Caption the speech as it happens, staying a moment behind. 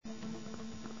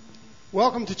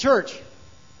Welcome to church.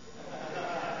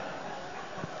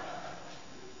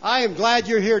 I am glad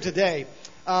you're here today.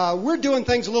 We're doing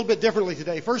things a little bit differently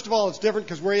today. First of all, it's different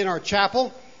because we're in our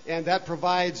chapel, and that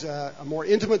provides a more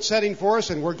intimate setting for us,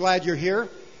 and we're glad you're here.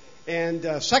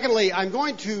 And secondly, I'm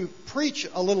going to preach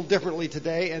a little differently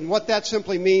today, and what that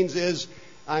simply means is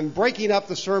I'm breaking up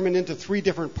the sermon into 3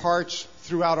 different parts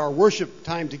throughout our worship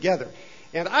time together.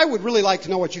 And I would really like to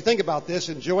know what you think about this,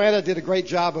 and Joanna did a great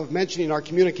job of mentioning our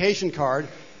communication card,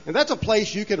 and that's a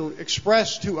place you can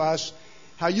express to us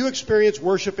how you experience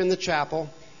worship in the chapel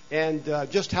and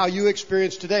just how you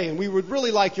experience today, and we would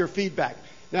really like your feedback.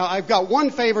 Now, I've got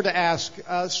one favor to ask.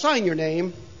 Sign your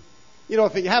name. You know,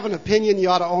 if you have an opinion, you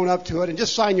ought to own up to it, and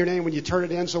just sign your name when you turn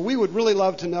it in. So we would really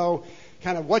love to know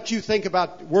kind of what you think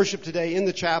about worship today in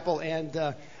the chapel, and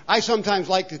I sometimes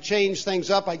like to change things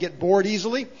up. I get bored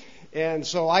easily. And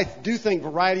so I do think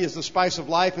variety is the spice of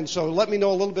life. And so let me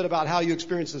know a little bit about how you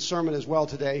experienced the sermon as well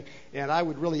today. And I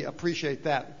would really appreciate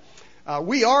that.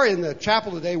 We are in the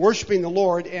chapel today worshiping the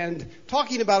Lord and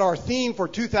talking about our theme for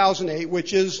 2008,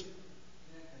 which is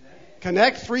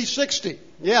Connect 360.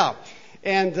 Yeah.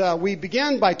 And we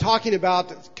began by talking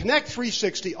about Connect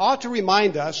 360 ought to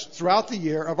remind us throughout the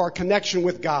year of our connection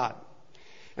with God.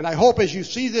 And I hope as you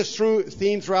see this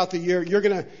theme throughout the year, you're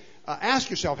going to ask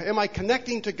yourself, am I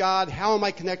connecting to God? How am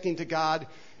I connecting to God?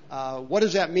 What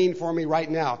does that mean for me right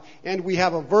now? And we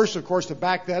have a verse, of course, to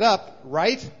back that up,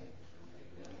 right?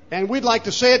 And we'd like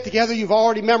to say it together. You've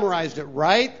already memorized it,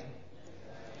 right?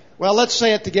 Well, let's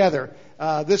say it together.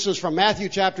 This is from Matthew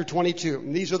chapter 22,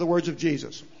 and these are the words of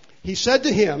Jesus. He said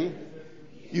to him,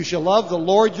 "You shall love the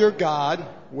Lord your God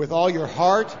with all your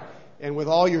heart and with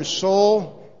all your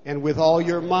soul and with all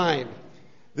your mind.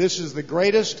 This is the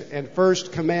greatest and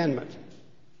first commandment."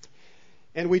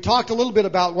 And we talked a little bit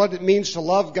about what it means to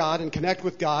love God and connect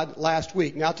with God last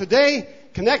week. Now today,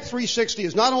 Connect 360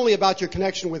 is not only about your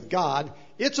connection with God,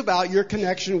 it's about your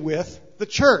connection with the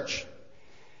church.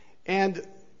 And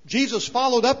Jesus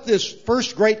followed up this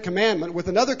first great commandment with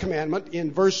another commandment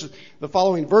in the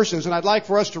following verses, and I'd like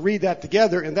for us to read that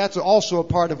together, and that's also a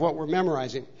part of what we're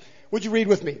memorizing. Would you read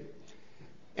with me?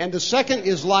 "And the second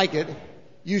is like it,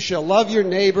 you shall love your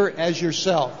neighbor as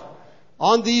yourself.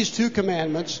 On these 2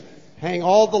 commandments hang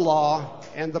all the law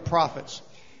and the prophets."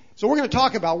 So we're going to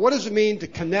talk about what does it mean to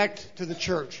connect to the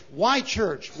church. Why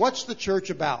church? What's the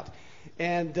church about?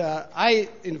 And I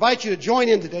invite you to join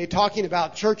in today talking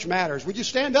about church matters. Would you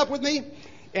stand up with me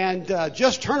and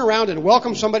just turn around and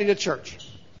welcome somebody to church?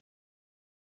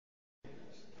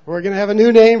 We're going to have a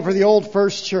new name for the old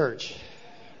First Church.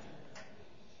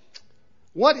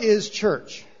 What is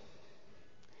church?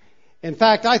 In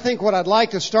fact, I think what I'd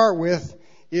like to start with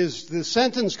is the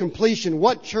sentence completion,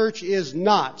 what church is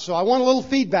not. So I want a little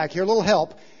feedback here, a little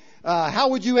help. How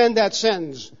would you end that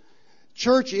sentence?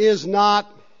 Church is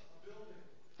not...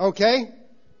 Okay?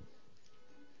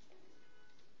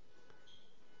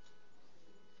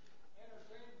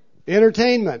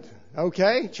 Entertainment.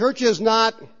 Okay? Church is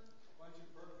not...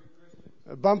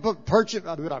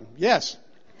 Yes.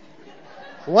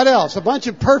 What else? A bunch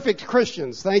of perfect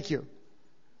Christians. Thank you.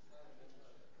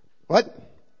 What?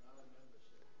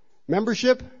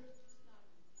 Membership?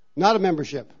 Not a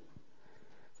membership.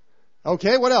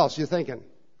 Okay, what else you thinking?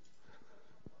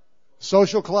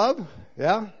 Social club?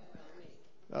 Yeah?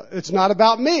 It's not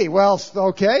about me. Well,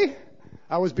 okay.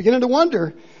 I was beginning to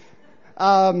wonder.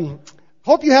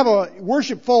 Hope you have a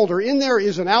worship folder. In there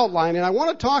is an outline, and I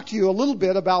want to talk to you a little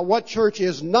bit about what church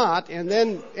is not, and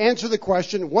then answer the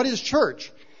question, what is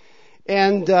church?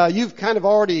 And you've kind of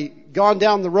already gone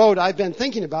down the road I've been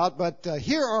thinking about, but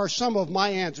here are some of my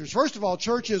answers. First of all,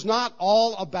 church is not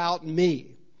all about me.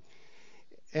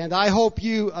 And I hope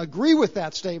you agree with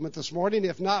that statement this morning.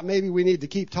 If not, maybe we need to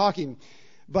keep talking.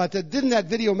 But didn't that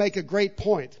video make a great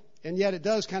point? And yet it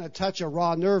does kind of touch a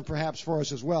raw nerve perhaps for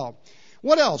us as well.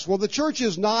 What else? Well, the church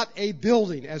is not a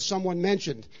building, as someone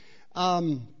mentioned.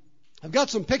 I've got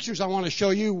some pictures I want to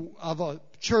show you of a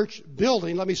church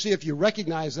building. Let me see if you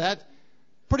recognize that.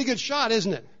 Pretty good shot,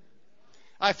 isn't it?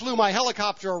 I flew my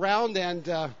helicopter around and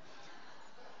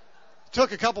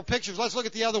took a couple pictures. Let's look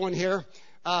at the other one here.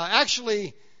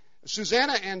 Actually,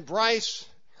 Susanna and Bryce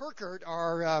Herkert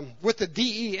are with the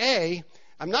DEA.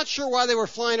 I'm not sure why they were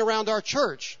flying around our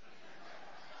church.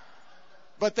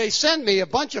 But they sent me a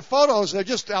bunch of photos. They're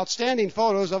just outstanding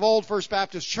photos of Old First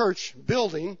Baptist Church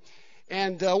building.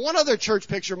 And one other church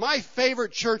picture, my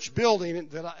favorite church building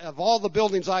of all the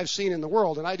buildings I've seen in the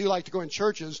world, and I do like to go in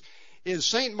churches, is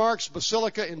St. Mark's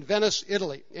Basilica in Venice,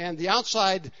 Italy. And the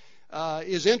outside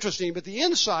is interesting, but the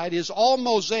inside is all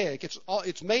mosaic.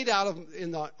 It's made out of,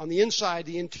 on the inside,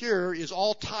 the interior is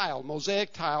all tile,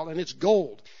 mosaic tile, and it's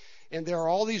gold. And there are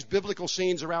all these biblical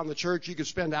scenes around the church. You could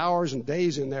spend hours and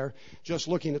days in there just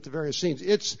looking at the various scenes.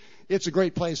 It's a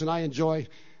great place, and I enjoy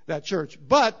that church.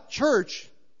 But church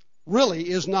really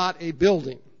is not a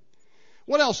building.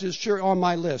 What else is on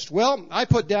my list? Well, I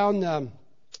put down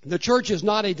the church is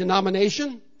not a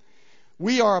denomination.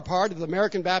 We are a part of the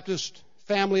American Baptist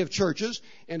family of churches,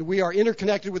 and we are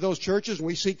interconnected with those churches, and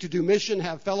we seek to do mission,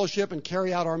 have fellowship, and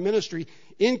carry out our ministry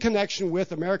in connection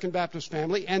with American Baptist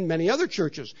family and many other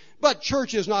churches. But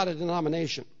church is not a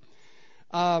denomination.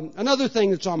 Another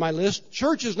thing that's on my list,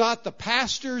 church is not the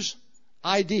pastor's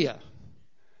idea.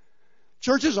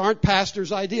 Churches aren't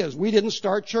pastors' ideas. We didn't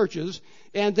start churches.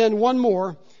 And then one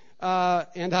more,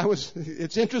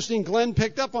 it's interesting, Glenn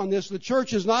picked up on this. The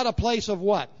church is not a place of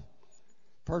what?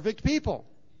 Perfect people.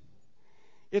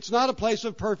 It's not a place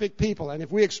of perfect people. And if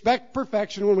we expect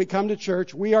perfection when we come to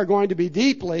church, we are going to be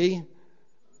deeply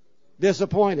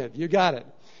disappointed. You got it.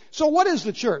 So what is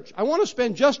the church? I want to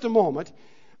spend just a moment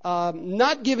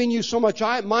not giving you so much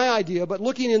my idea, but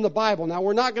looking in the Bible. Now,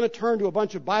 we're not going to turn to a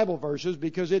bunch of Bible verses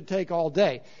because it'd take all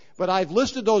day. But I've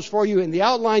listed those for you in the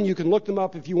outline. You can look them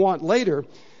up if you want later.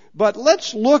 But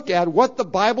let's look at what the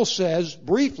Bible says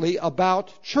briefly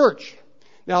about church.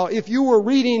 Now, if you were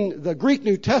reading the Greek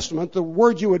New Testament, the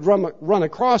word you would run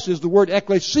across is the word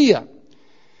ekklesia.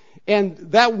 And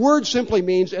that word simply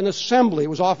means an assembly. It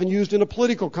was often used in a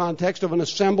political context of an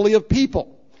assembly of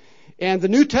people. And the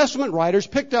New Testament writers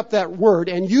picked up that word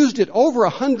and used it over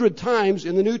 100 times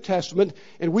in the New Testament,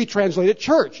 and we translate it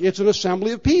church. It's an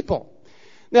assembly of people.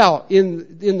 Now,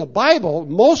 in the Bible,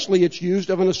 mostly it's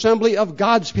used of an assembly of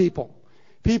God's people.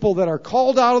 People that are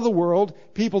called out of the world,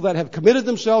 people that have committed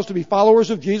themselves to be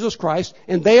followers of Jesus Christ,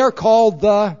 and they are called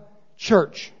the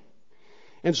church.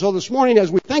 And so this morning,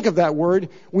 as we think of that word,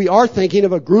 we are thinking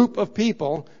of a group of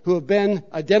people who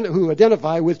who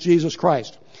identify with Jesus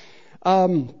Christ.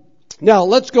 Now,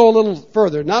 let's go a little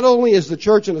further. Not only is the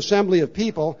church an assembly of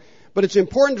people, but it's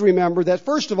important to remember that,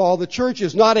 first of all, the church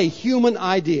is not a human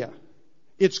idea.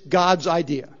 It's God's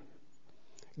idea.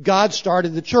 God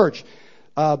started the church.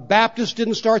 Baptists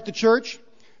didn't start the church.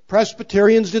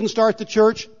 Presbyterians didn't start the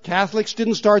church. Catholics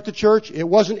didn't start the church. It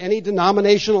wasn't any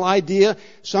denominational idea.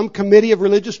 Some committee of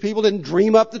religious people didn't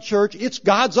dream up the church. It's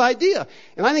God's idea.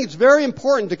 And I think it's very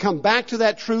important to come back to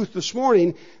that truth this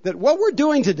morning, that what we're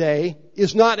doing today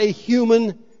is not a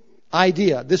human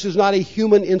idea. This is not a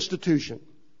human institution.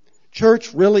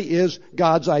 Church really is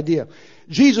God's idea.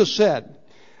 Jesus said,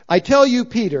 I tell you,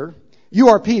 Peter, you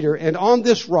are Peter, and on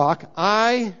this rock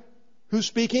who's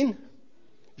speaking?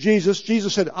 Jesus.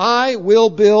 Jesus said, I will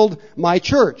build my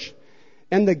church,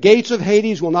 and the gates of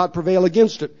Hades will not prevail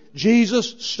against it.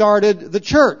 Jesus started the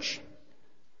church.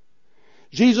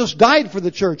 Jesus died for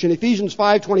the church. In Ephesians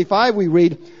 5:25 we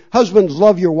read, husbands,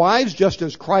 love your wives just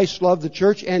as Christ loved the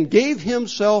church and gave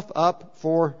himself up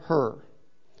for her.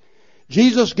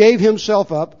 Jesus gave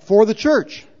himself up for the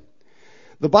church.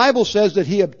 The Bible says that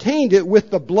he obtained it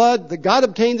with the blood, that God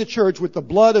obtained the church with the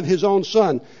blood of his own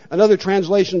son. Another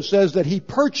translation says that he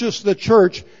purchased the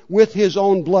church with his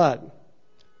own blood.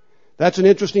 That's an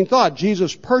interesting thought.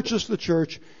 Jesus purchased the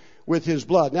church with his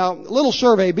blood. Now, a little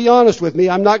survey, be honest with me,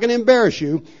 I'm not going to embarrass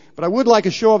you, but I would like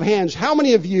a show of hands. How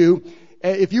many of you,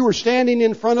 if you were standing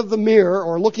in front of the mirror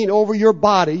or looking over your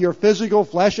body, your physical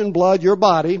flesh and blood, your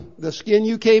body, the skin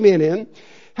you came in,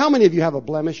 how many of you have a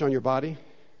blemish on your body?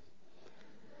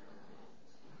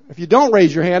 If you don't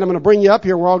raise your hand, I'm going to bring you up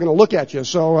here. We're all going to look at you.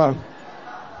 So,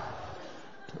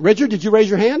 Richard, did you raise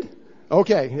your hand?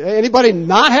 Okay. Anybody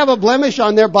not have a blemish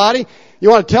on their body? You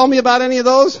want to tell me about any of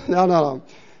those? No.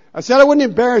 I said I wouldn't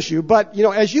embarrass you, but,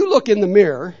 as you look in the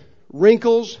mirror,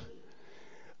 wrinkles,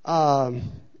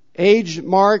 age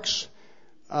marks,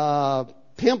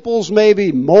 pimples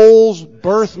maybe, moles,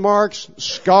 birthmarks,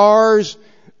 scars,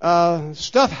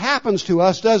 stuff happens to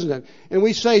us, doesn't it? And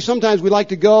we say sometimes we like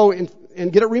to go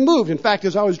and get it removed. In fact,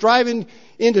 as I was driving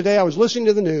in today, I was listening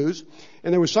to the news,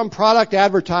 and there was some product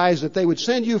advertised that they would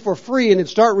send you for free, and it'd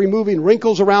start removing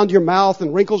wrinkles around your mouth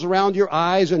and wrinkles around your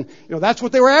eyes, and that's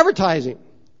what they were advertising.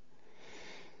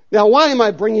 Now, why am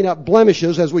I bringing up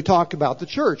blemishes as we talk about the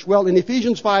church? Well, in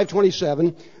Ephesians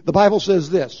 5:27, the Bible says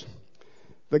this,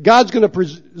 that God's going to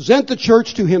present the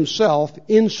church to himself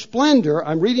in splendor,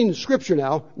 I'm reading the scripture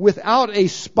now, without a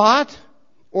spot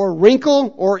or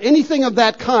wrinkle or anything of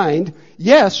that kind,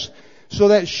 yes, so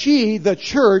that she, the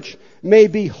church, may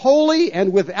be holy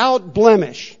and without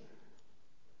blemish.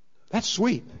 That's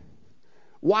sweet.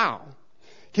 Wow.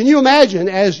 Can you imagine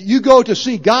as you go to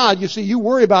see God, you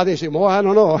worry about this, you say, well, I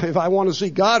don't know if I want to see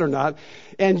God or not.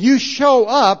 And you show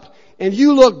up and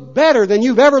you look better than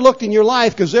you've ever looked in your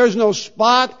life because there's no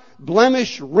spot,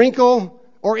 blemish, wrinkle,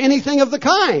 or anything of the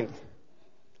kind.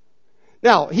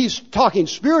 Now, he's talking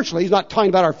spiritually. He's not talking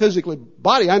about our physical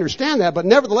body. I understand that. But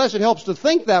nevertheless, it helps to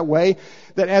think that way,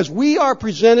 that as we are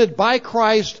presented by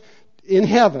Christ in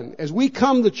heaven, as we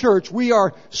come to church, we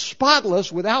are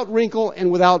spotless, without wrinkle,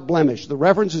 and without blemish. The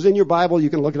reference is in your Bible.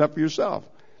 You can look it up for yourself.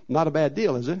 Not a bad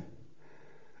deal, is it?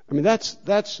 I mean,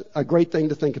 that's a great thing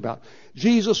to think about.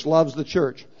 Jesus loves the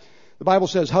church. The Bible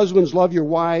says, husbands, love your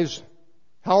wives.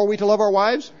 How are we to love our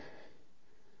wives?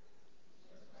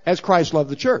 As Christ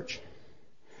loved the church.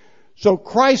 So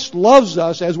Christ loves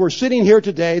us as we're sitting here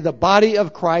today, the body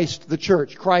of Christ, the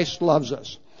church. Christ loves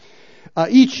us.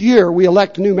 Each year we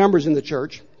elect new members in the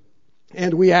church,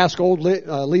 and we ask old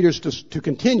leaders to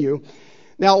continue.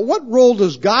 Now, what role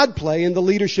does God play in the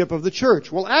leadership of the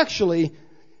church? Well, actually,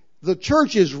 the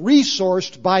church is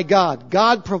resourced by God.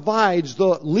 God provides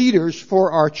the leaders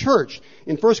for our church.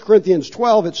 In 1 Corinthians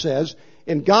 12 it says,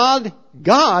 and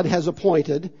God has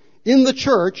appointed in the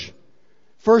church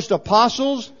first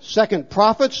apostles, second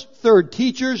prophets, third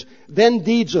teachers, then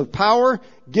deeds of power,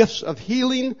 gifts of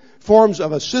healing, forms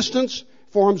of assistance,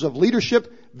 forms of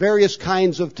leadership, various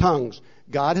kinds of tongues.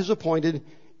 God has appointed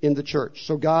in the church.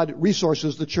 So God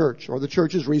resources the church, or the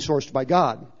church is resourced by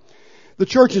God. The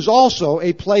church is also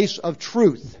a place of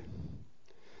truth.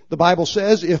 The Bible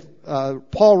says,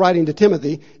 Paul writing to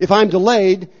Timothy, if I'm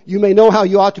delayed, you may know how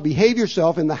you ought to behave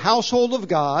yourself in the household of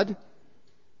God,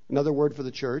 another word for the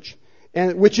church,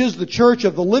 and which is the church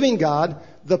of the living God,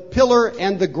 the pillar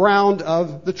and the ground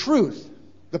of the truth.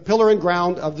 The pillar and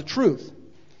ground of the truth.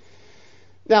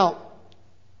 Now,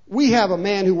 we have a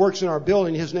man who works in our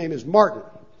building. His name is Martin.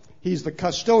 He's the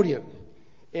custodian.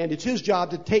 And it's his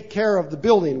job to take care of the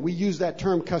building. We use that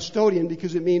term custodian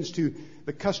because it means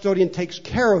the custodian takes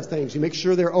care of things. He makes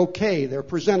sure they're okay, they're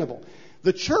presentable.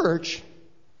 The church,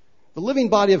 the living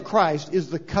body of Christ, is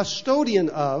the custodian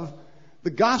of the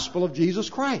gospel of Jesus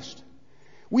Christ.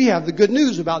 We have the good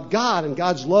news about God and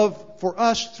God's love for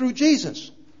us through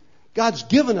Jesus. God's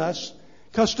given us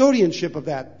custodianship of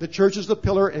that. The church is the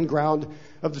pillar and ground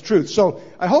of the truth. So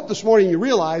I hope this morning you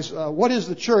realize what is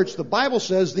the church. The Bible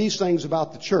says these things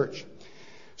about the church.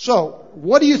 So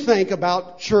what do you think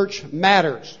about church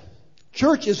matters?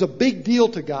 Church is a big deal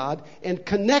to God, and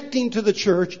connecting to the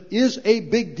church is a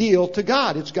big deal to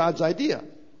God. It's God's idea.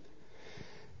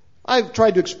 I've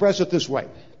tried to express it this way.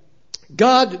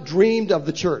 God dreamed of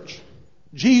the church.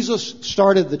 Jesus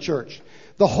started the church.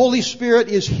 The Holy Spirit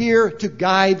is here to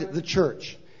guide the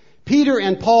church. Peter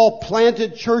and Paul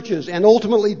planted churches and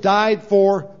ultimately died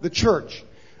for the church.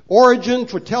 Origen,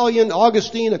 Tertullian,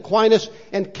 Augustine, Aquinas,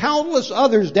 and countless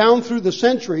others down through the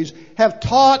centuries have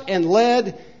taught and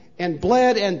led and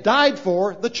bled and died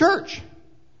for the church.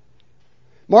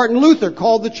 Martin Luther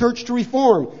called the church to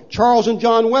reform. Charles and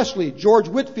John Wesley, George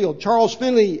Whitefield, Charles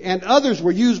Finney, and others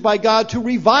were used by God to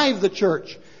revive the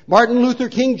church. Martin Luther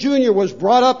King Jr. was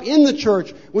brought up in the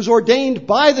church, was ordained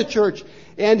by the church,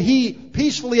 and he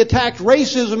peacefully attacked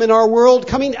racism in our world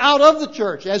coming out of the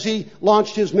church as he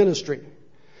launched his ministry.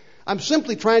 I'm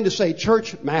simply trying to say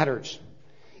church matters.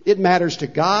 It matters to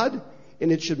God,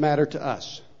 and it should matter to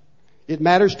us. It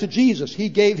matters to Jesus. He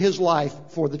gave his life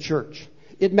for the church.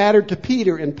 It mattered to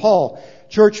Peter and Paul.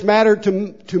 Church mattered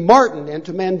to Martin and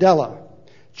to Mandela.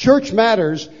 Church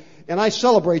matters, and I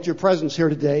celebrate your presence here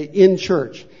today in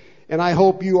church. And I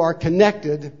hope you are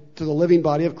connected to the living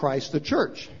body of Christ, the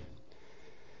church.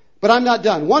 But I'm not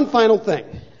done. One final thing.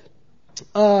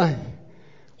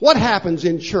 What happens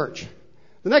in church?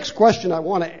 The next question I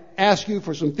want to ask you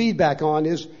for some feedback on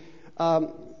is,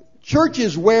 church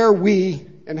is where we,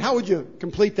 and how would you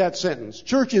complete that sentence?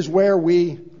 Church is where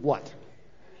we what?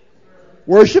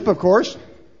 Worship, of course.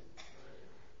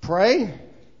 Pray.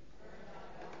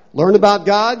 Learn about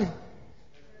God.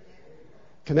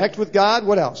 Connect with God.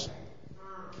 What else?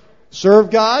 Serve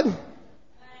God.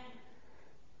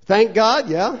 Thank God,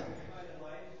 yeah.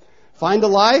 Find a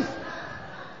life.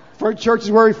 For church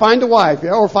is where we find a wife,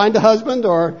 yeah, or find a husband,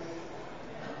 or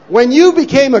when you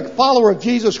became a follower of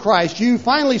Jesus Christ, you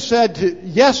finally said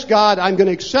yes, God, I'm going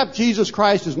to accept Jesus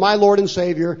Christ as my Lord and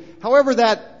Savior. However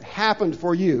that happened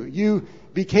for you. You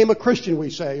became a Christian, we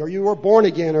say, or you were born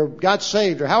again, or got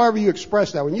saved, or however you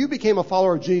express that. When you became a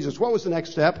follower of Jesus, what was the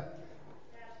next step?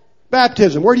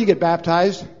 Baptism. Where do you get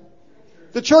baptized?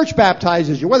 The church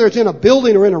baptizes you. Whether it's in a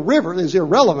building or in a river is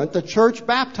irrelevant. The church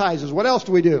baptizes. What else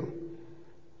do we do?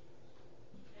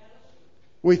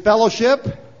 We fellowship.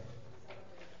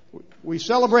 We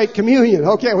celebrate communion.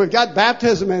 Okay, we've got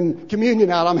baptism and communion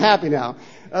out. I'm happy now.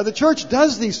 The church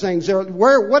does these things.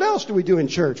 What else do we do in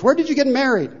church? Where did you get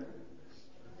married?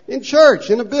 In church,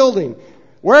 in a building.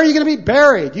 Where are you going to be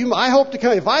buried? I hope to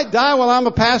come. If I die while I'm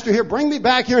a pastor here, bring me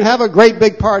back here and have a great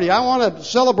big party. I want a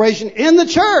celebration in the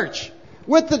church,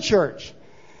 with the church.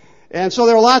 And so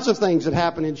there are lots of things that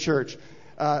happen in church.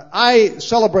 I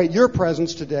celebrate your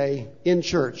presence today in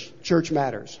church. Church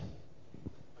matters.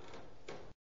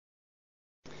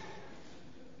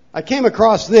 I came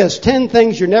across this, 10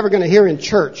 things you're never going to hear in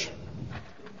church.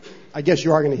 I guess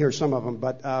you are going to hear some of them,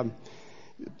 but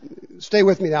stay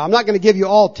with me now. I'm not going to give you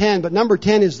all 10, but number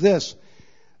 10 is this.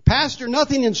 Pastor,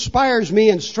 nothing inspires me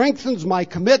and strengthens my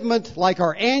commitment like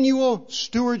our annual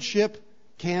stewardship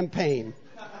campaign.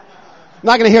 I'm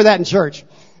not going to hear that in church.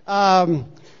 You're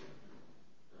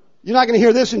not going to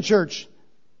hear this in church.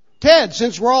 Ted,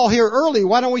 since we're all here early,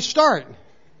 why don't we start?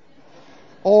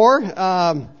 Or,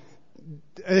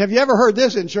 have you ever heard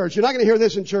this in church? You're not going to hear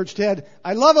this in church, Ted.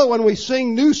 I love it when we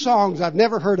sing new songs I've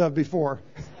never heard of before.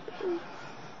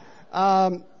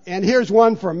 And here's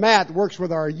one from Matt, who works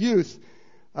with our youth.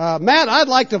 Matt, I'd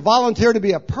like to volunteer to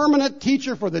be a permanent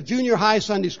teacher for the junior high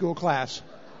Sunday school class.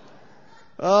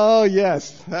 Oh,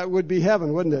 yes. That would be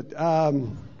heaven, wouldn't it?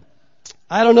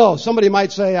 I don't know. Somebody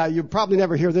might say, you probably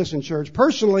never hear this in church.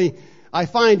 Personally, I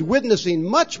find witnessing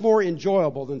much more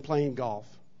enjoyable than playing golf.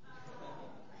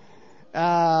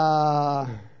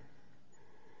 And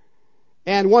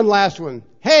one last one.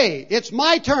 Hey, it's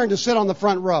my turn to sit on the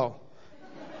front row.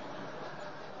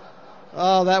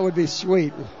 Oh, that would be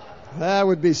sweet. That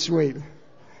would be sweet.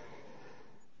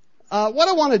 What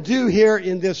I want to do here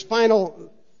in this final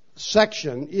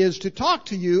section is to talk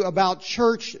to you about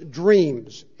church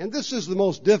dreams. And this is the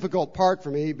most difficult part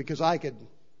for me because I could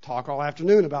talk all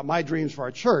afternoon about my dreams for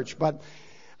our church. But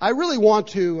I really want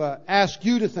to ask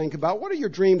you to think about what are your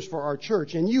dreams for our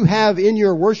church. And you have in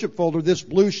your worship folder this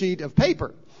blue sheet of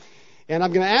paper. And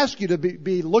I'm going to ask you to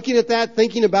be looking at that,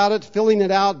 thinking about it, filling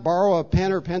it out, borrow a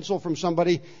pen or pencil from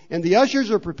somebody. And the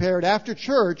ushers are prepared after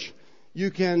church. You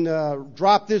can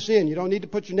drop this in. You don't need to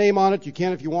put your name on it. You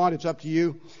can if you want. It's up to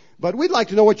you. But we'd like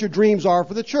to know what your dreams are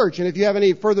for the church. And if you have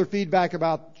any further feedback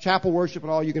about chapel worship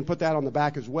and all, you can put that on the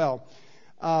back as well.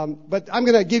 But I'm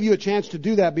going to give you a chance to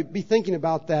do that. Be thinking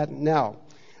about that now.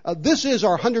 This is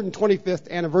our 125th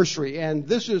anniversary, and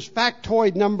this is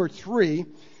factoid number 3.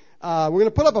 We're going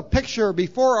to put up a picture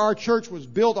before our church was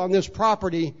built on this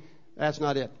property. That's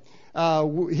not it.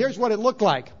 Here's what it looked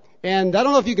like. And I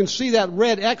don't know if you can see that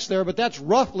red X there, but that's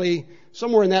roughly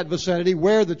somewhere in that vicinity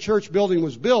where the church building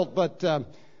was built. But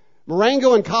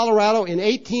Marengo in Colorado in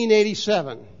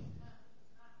 1887.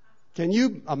 Can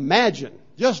you imagine?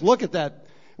 Just look at that.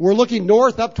 We're looking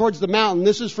north up towards the mountain.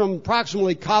 This is from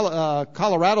approximately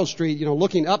Colorado Street,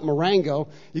 looking up Marengo.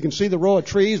 You can see the row of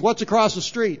trees. What's across the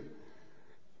street?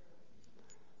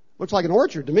 Looks like an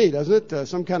orchard to me, doesn't it?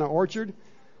 Some kind of orchard.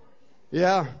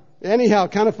 Yeah. Anyhow,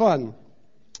 kind of fun.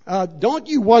 Don't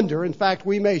you wonder, in fact,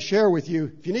 we may share with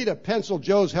you, if you need a pencil,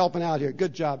 Joe's helping out here.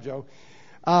 Good job, Joe.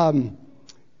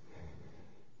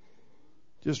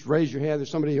 Just raise your hand. There's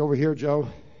somebody over here, Joe.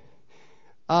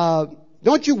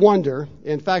 Don't you wonder,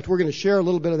 in fact, we're going to share a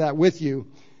little bit of that with you.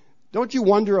 Don't you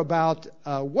wonder about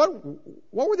what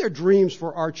were their dreams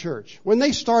for our church? When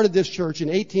they started this church in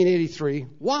 1883,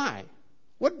 why?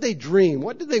 What did they dream?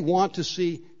 What did they want to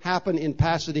see happen in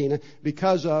Pasadena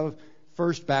because of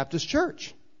First Baptist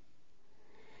Church?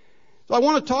 So I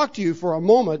want to talk to you for a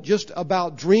moment just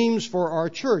about dreams for our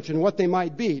church and what they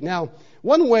might be. Now,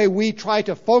 one way we try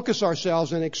to focus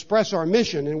ourselves and express our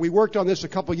mission, and we worked on this a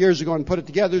couple years ago and put it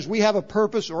together, is we have a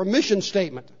purpose or a mission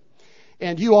statement.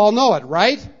 And you all know it,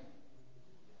 right?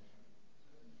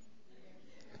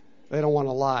 They don't want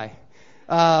to lie.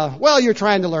 Well, you're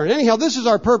trying to learn. Anyhow, this is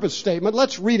our purpose statement.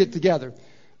 Let's read it together.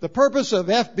 The purpose of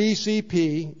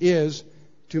FBCP is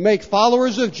to make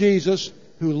followers of Jesus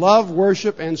who love,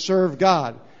 worship, and serve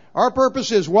God. Our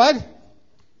purpose is what?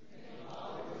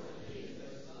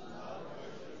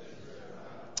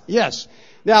 Yes.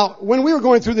 Now, when we were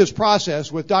going through this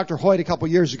process with Dr. Hoyt a couple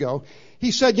years ago,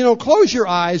 he said, close your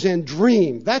eyes and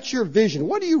dream. That's your vision.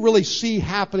 What do you really see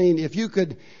happening if you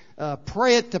could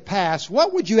pray it to pass?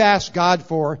 What would you ask God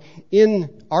for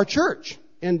in our church?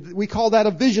 And we call that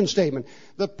a vision statement.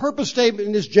 The purpose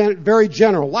statement is very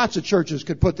general. Lots of churches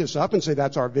could put this up and say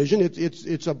that's our vision.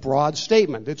 It's a broad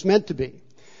statement. It's meant to be.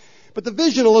 But the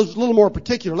vision is a little more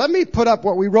particular. Let me put up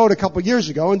what we wrote a couple years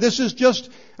ago, and this is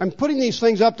I'm putting these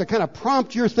things up to kind of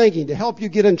prompt your thinking, to help you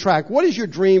get in track. What is your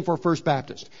dream for First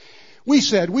Baptist? We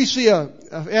said we see a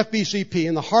FBCP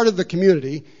in the heart of the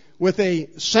community with a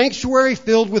sanctuary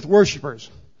filled with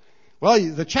worshipers. Well,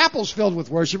 the chapel's filled with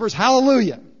worshipers.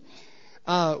 Hallelujah.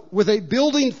 With a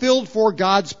building filled for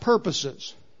God's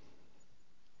purposes.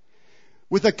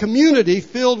 With a community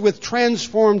filled with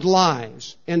transformed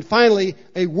lives. And finally,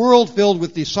 a world filled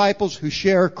with disciples who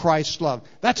share Christ's love.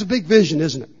 That's a big vision,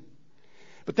 isn't it?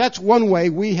 But that's one way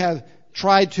we have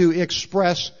tried to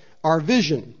express our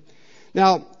vision.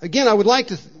 Now, again, I would like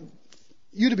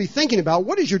you to be thinking about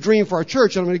what is your dream for our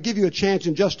church, and I'm going to give you a chance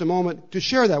in just a moment to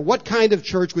share that. What kind of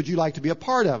church would you like to be a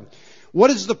part of?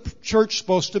 What is the church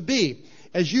supposed to be?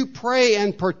 As you pray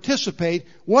and participate,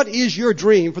 what is your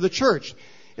dream for the church?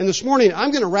 And this morning,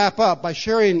 I'm going to wrap up by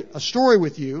sharing a story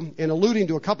with you and alluding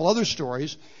to a couple other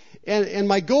stories. And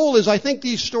my goal is, I think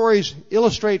these stories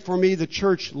illustrate for me the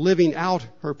church living out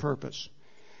her purpose.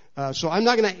 So I'm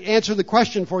not going to answer the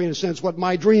question for you in a sense what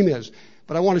my dream is,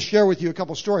 but I want to share with you a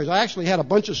couple stories. I actually had a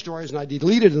bunch of stories and I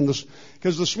deleted them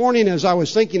because this morning as I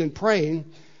was thinking and praying,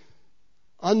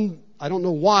 I don't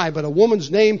know why, but a woman's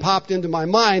name popped into my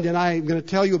mind, and I'm going to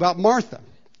tell you about Martha.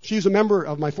 She's a member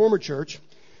of my former church,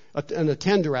 an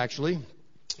attender actually.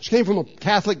 She came from a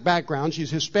Catholic background.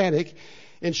 She's Hispanic.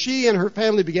 And she and her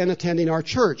family began attending our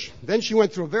church. Then she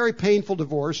went through a very painful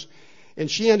divorce, and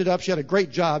she had a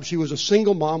great job. She was a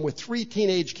single mom with 3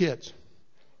 teenage kids.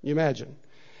 Can you imagine?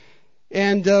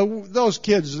 And those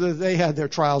kids, they had their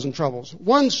trials and troubles.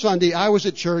 One Sunday, I was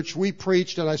at church. We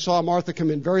preached, and I saw Martha come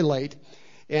in very late.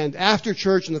 And after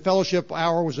church and the fellowship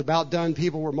hour was about done,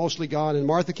 people were mostly gone, and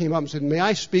Martha came up and said, "May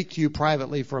I speak to you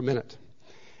privately for a minute?"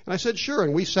 And I said, "Sure."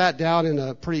 And we sat down in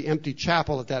a pretty empty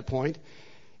chapel at that point.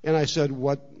 And I said,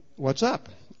 what's up?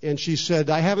 And she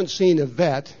said, "I haven't seen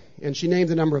Yvette." And she named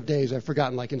the number of days. I've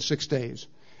forgotten, like in 6 days.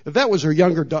 Yvette was her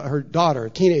her daughter, a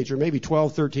teenager, maybe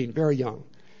 12, 13, very young.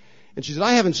 And she said,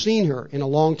 "I haven't seen her in a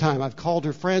long time. I've called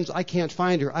her friends. I can't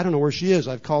find her. I don't know where she is.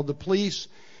 I've called the police.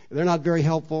 They're not very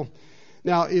helpful."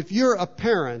 Now, if you're a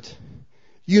parent,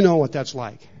 you know what that's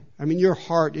like. I mean, your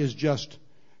heart is just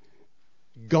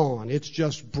gone. It's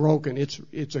just broken.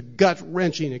 It's a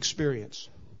gut-wrenching experience.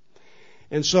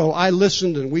 And so I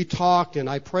listened and we talked and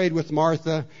I prayed with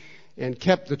Martha and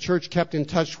the church kept in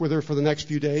touch with her for the next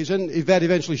few days, and Yvette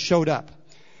eventually showed up.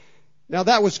 Now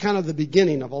that was kind of the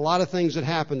beginning of a lot of things that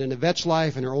happened in Yvette's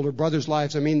life and her older brother's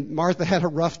lives. I mean, Martha had a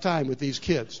rough time with these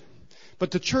kids.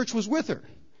 But the church was with her.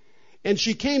 And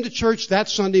she came to church that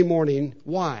Sunday morning.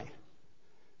 Why?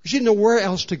 She didn't know where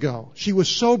else to go. She was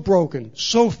so broken,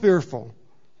 so fearful,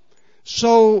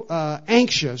 so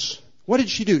anxious. What did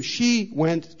she do? She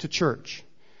went to church.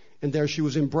 And there she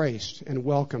was embraced and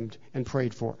welcomed and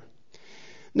prayed for.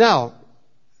 Now,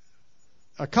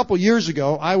 a couple years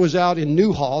ago, I was out in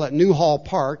Newhall, at Newhall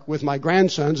Park, with my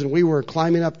grandsons, and we were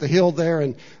climbing up the hill there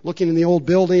and looking in the old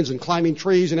buildings and climbing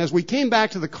trees. And as we came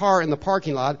back to the car in the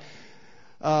parking lot,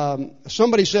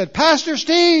 somebody said, "Pastor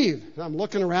Steve!" And I'm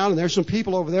looking around, and there's some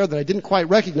people over there that I didn't quite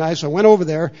recognize, so I went over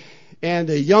there. And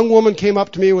a young woman came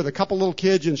up to me with a couple little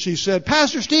kids, and she said,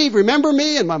 "Pastor Steve, remember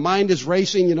me?" And my mind is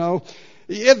racing,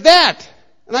 "Yvette!"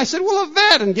 And I said, "Well,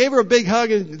 Yvette," and gave her a big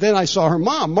hug. And then I saw her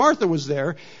mom. Martha was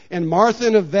there. And Martha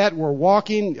and Yvette were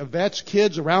walking Yvette's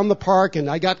kids around the park. And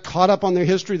I got caught up on their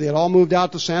history. They had all moved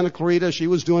out to Santa Clarita. She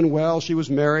was doing well. She was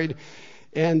married.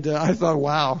 And I thought,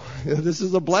 wow, this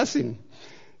is a blessing.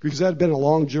 Because that had been a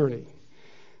long journey.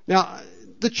 Now,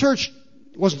 the church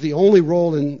wasn't the only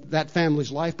role in that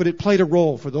family's life, but it played a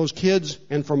role for those kids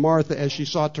and for Martha as she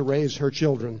sought to raise her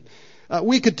children.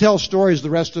 We could tell stories the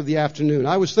rest of the afternoon.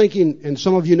 I was thinking, and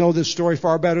some of you know this story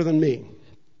far better than me.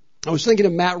 I was thinking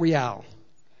of Matt Rial.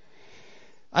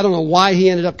 I don't know why he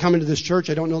ended up coming to this church.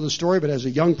 I don't know the story, but as a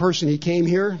young person, he came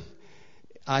here.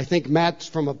 I think Matt's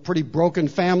from a pretty broken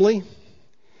family,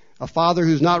 a father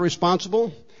who's not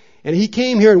responsible. And he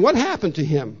came here, and what happened to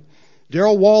him?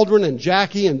 Daryl Waldron and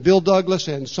Jackie and Bill Douglas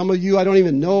and some of you, I don't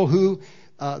even know who,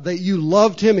 that you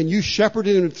loved him and you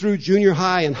shepherded him through junior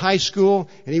high and high school,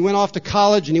 and he went off to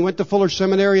college and he went to Fuller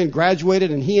Seminary and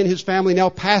graduated, and he and his family now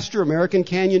pastor American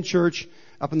Canyon Church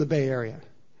up in the Bay Area.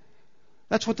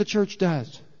 That's what the church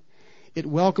does. It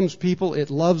welcomes people, it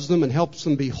loves them and helps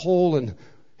them be whole and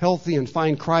healthy and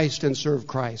find Christ and serve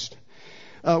Christ.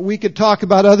 We could talk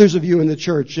about others of you in the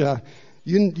church.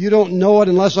 You don't know it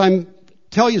unless I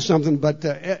tell you something, but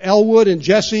Elwood and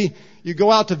Jesse, you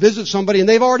go out to visit somebody and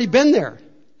they've already been there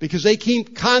because they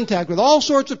keep contact with all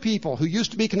sorts of people who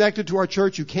used to be connected to our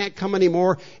church who can't come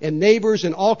anymore, and neighbors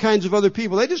and all kinds of other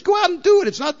people. They just go out and do it.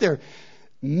 It's not their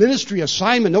ministry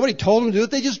assignment. Nobody told them to do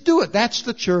it. They just do it. That's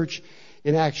the church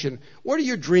in action. What are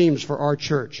your dreams for our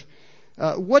church?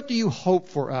 What do you hope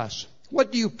for us?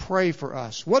 What do you pray for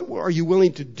us? What are you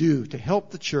willing to do to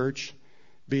help the church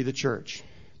be the church?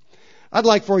 I'd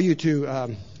like for you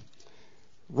to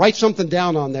write something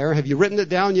down on there. Have you written it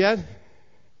down yet?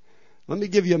 Let me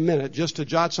give you a minute just to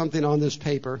jot something on this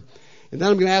paper. And then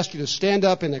I'm going to ask you to stand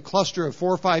up in a cluster of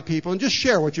 4 or 5 people and just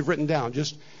share what you've written down.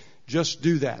 Just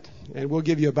do that. And we'll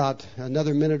give you about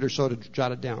another minute or so to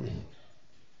jot it down.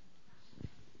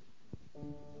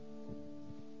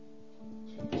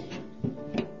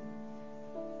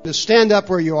 Just stand up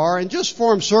where you are and just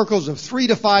form circles of 3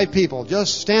 to 5 people.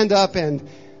 Just stand up and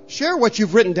share what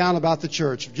you've written down about the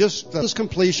church. Just this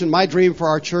completion, my dream for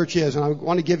our church is, and I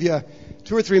want to give you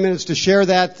 2 or 3 minutes to share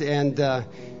that, and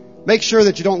make sure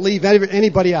that you don't leave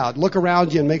anybody out. Look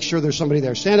around you and make sure there's somebody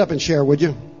there. Stand up and share, would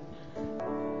you?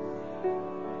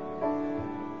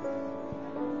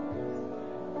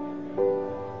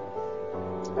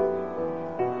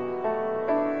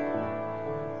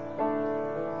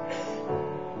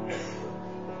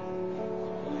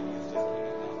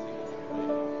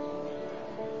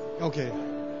 Okay.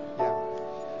 Yeah.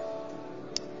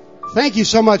 Thank you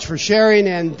so much for sharing,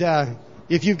 and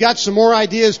if you've got some more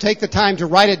ideas, take the time to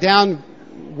write it down.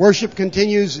 Worship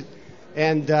continues,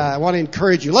 and I want to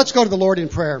encourage you. Let's go to the Lord in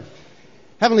prayer.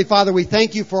 Heavenly Father, we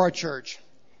thank you for our church.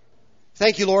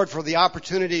 Thank you, Lord, for the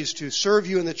opportunities to serve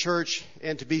you in the church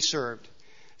and to be served.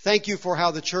 Thank you for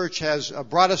how the church has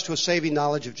brought us to a saving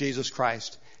knowledge of Jesus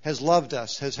Christ, has loved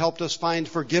us, has helped us find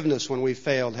forgiveness when we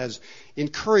failed, has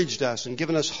encouraged us and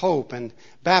given us hope and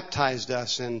baptized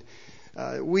us. And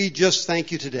we just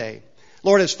thank you today.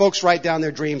 Lord, as folks write down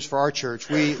their dreams for our church,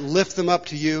 we lift them up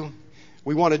to you.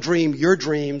 We want to dream your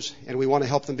dreams, and we want to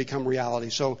help them become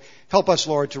reality. So help us,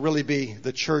 Lord, to really be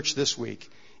the church this week.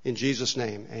 In Jesus'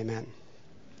 name, amen.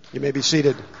 You may be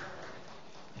seated.